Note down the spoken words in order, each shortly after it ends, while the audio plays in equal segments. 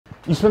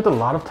You spent a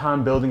lot of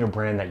time building a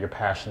brand that you're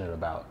passionate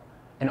about,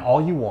 and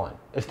all you want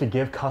is to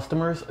give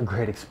customers a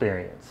great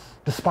experience.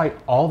 Despite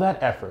all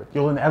that effort,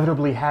 you'll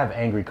inevitably have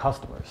angry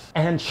customers.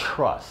 And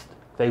trust,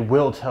 they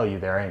will tell you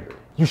they're angry.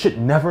 You should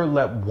never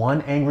let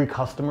one angry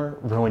customer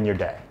ruin your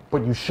day,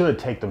 but you should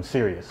take them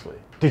seriously.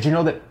 Did you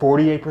know that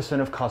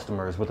 48% of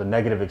customers with a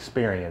negative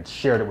experience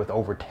shared it with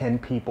over 10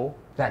 people?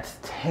 That's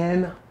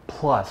 10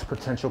 plus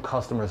potential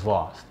customers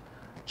lost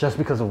just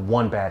because of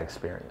one bad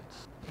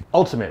experience.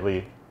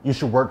 Ultimately, you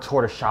should work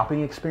toward a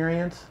shopping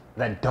experience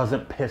that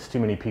doesn't piss too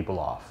many people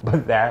off,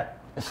 but that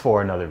is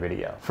for another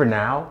video. For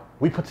now,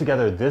 we put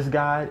together this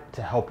guide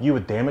to help you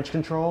with damage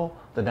control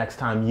the next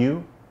time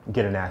you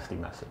get a nasty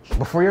message.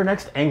 Before your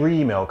next angry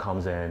email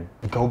comes in,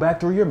 go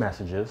back through your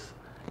messages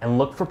and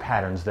look for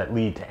patterns that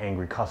lead to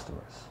angry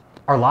customers.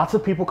 Are lots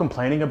of people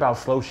complaining about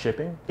slow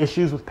shipping,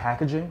 issues with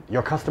packaging,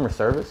 your customer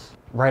service?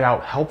 Write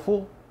out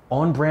helpful,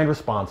 on-brand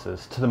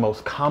responses to the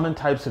most common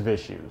types of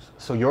issues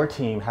so your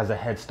team has a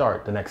head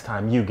start the next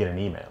time you get an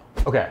email.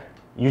 Okay,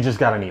 you just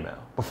got an email.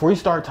 Before you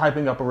start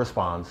typing up a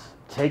response,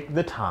 take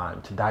the time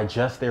to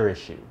digest their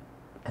issue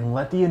and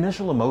let the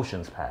initial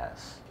emotions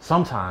pass.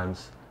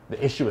 Sometimes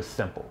the issue is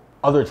simple.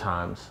 Other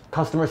times,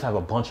 customers have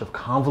a bunch of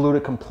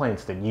convoluted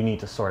complaints that you need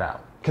to sort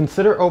out.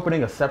 Consider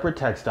opening a separate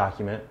text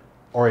document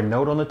or a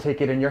note on the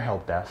ticket in your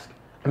help desk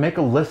and make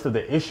a list of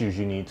the issues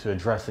you need to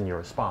address in your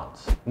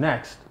response.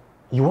 Next,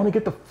 you want to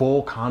get the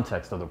full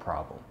context of the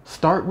problem.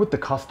 Start with the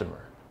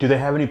customer. Do they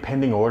have any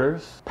pending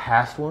orders?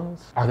 Past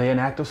ones? Are they an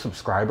active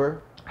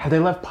subscriber? Have they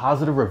left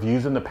positive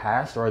reviews in the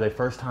past, or are they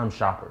first-time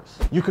shoppers?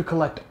 You could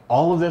collect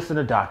all of this in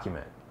a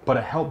document, but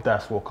a help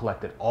desk will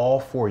collect it all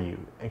for you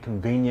in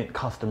convenient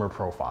customer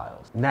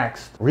profiles.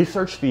 Next,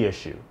 research the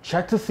issue.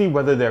 Check to see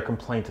whether their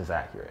complaint is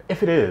accurate.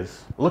 If it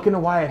is, look into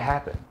why it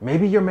happened.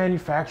 Maybe your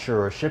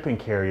manufacturer or shipping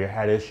carrier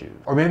had issues,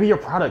 or maybe your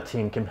product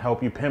team can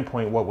help you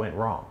pinpoint what went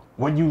wrong.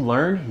 What you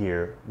learn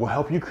here will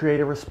help you create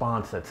a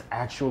response that's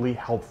actually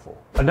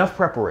helpful. Enough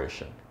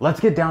preparation.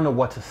 Let's get down to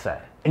what to say.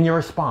 In your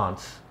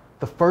response,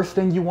 the first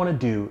thing you want to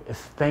do is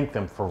thank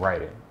them for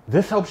writing.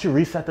 This helps you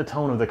reset the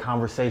tone of the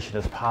conversation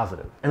as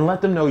positive and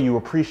let them know you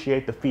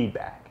appreciate the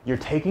feedback. You're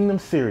taking them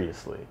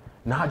seriously,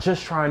 not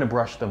just trying to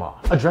brush them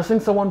off.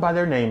 Addressing someone by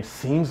their name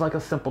seems like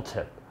a simple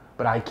tip,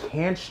 but I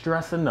can't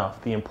stress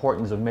enough the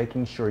importance of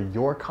making sure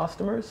your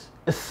customers,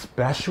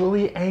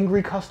 especially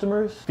angry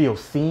customers, feel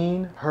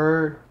seen,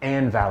 heard,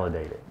 and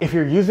validated. If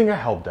you're using a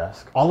help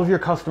desk, all of your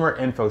customer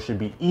info should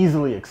be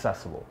easily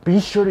accessible. Be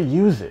sure to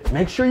use it.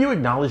 Make sure you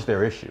acknowledge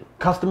their issue.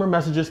 Customer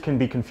messages can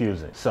be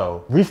confusing,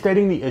 so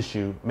restating the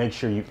issue, make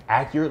sure you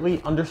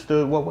accurately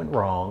understood what went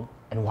wrong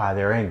and why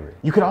they're angry.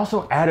 You could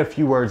also add a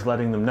few words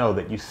letting them know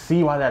that you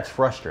see why that's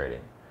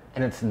frustrating,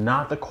 and it's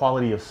not the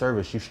quality of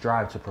service you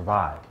strive to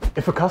provide.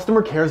 If a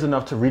customer cares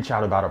enough to reach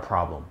out about a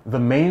problem, the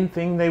main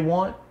thing they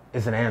want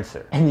is an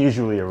answer, and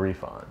usually a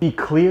refund. Be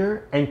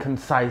clear and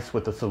concise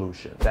with the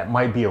solution. That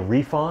might be a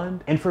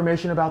refund,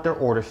 information about their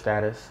order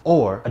status,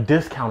 or a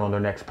discount on their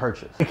next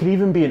purchase. It could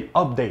even be an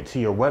update to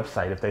your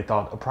website if they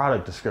thought a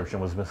product description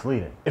was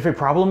misleading. If a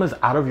problem is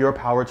out of your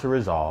power to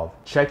resolve,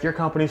 check your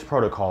company's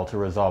protocol to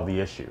resolve the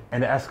issue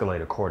and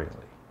escalate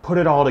accordingly. Put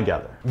it all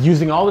together.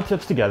 Using all the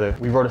tips together,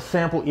 we wrote a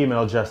sample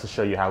email just to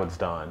show you how it's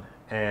done.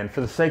 And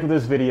for the sake of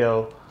this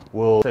video,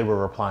 we'll say we're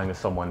replying to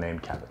someone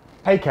named Kevin.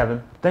 Hey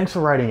Kevin, thanks for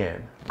writing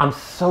in. I'm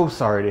so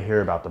sorry to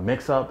hear about the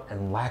mix-up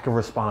and lack of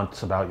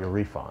response about your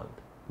refund.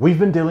 We've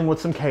been dealing with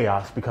some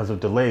chaos because of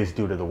delays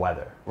due to the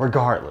weather.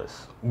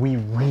 Regardless, we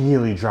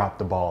really dropped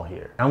the ball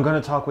here. I'm going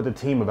to talk with the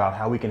team about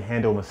how we can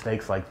handle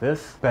mistakes like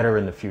this better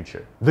in the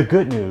future. The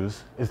good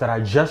news is that I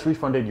just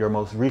refunded your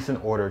most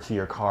recent order to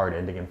your card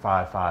ending in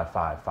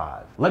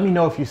 5555. Let me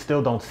know if you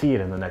still don't see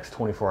it in the next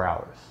 24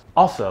 hours.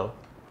 Also,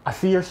 I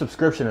see your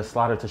subscription is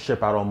slotted to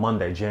ship out on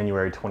Monday,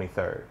 January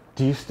 23rd.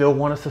 Do you still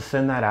want us to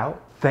send that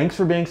out? Thanks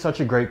for being such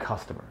a great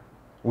customer.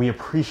 We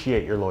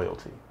appreciate your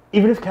loyalty.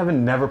 Even if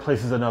Kevin never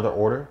places another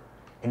order,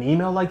 an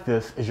email like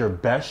this is your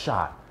best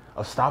shot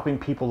of stopping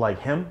people like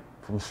him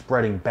from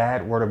spreading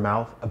bad word of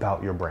mouth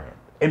about your brand.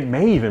 It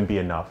may even be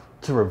enough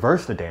to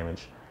reverse the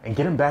damage and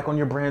get him back on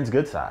your brand's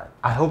good side.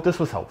 I hope this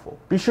was helpful.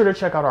 Be sure to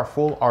check out our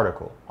full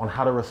article on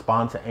how to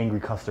respond to angry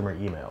customer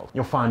emails.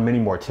 You'll find many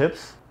more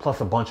tips,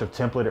 plus a bunch of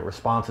templated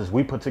responses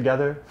we put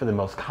together for the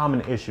most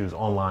common issues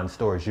online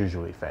stores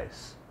usually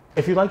face.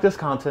 If you like this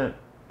content,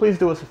 please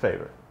do us a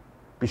favor.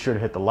 Be sure to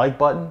hit the like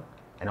button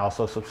and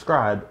also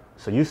subscribe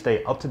so you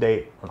stay up to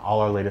date on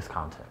all our latest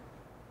content.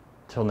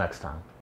 Till next time.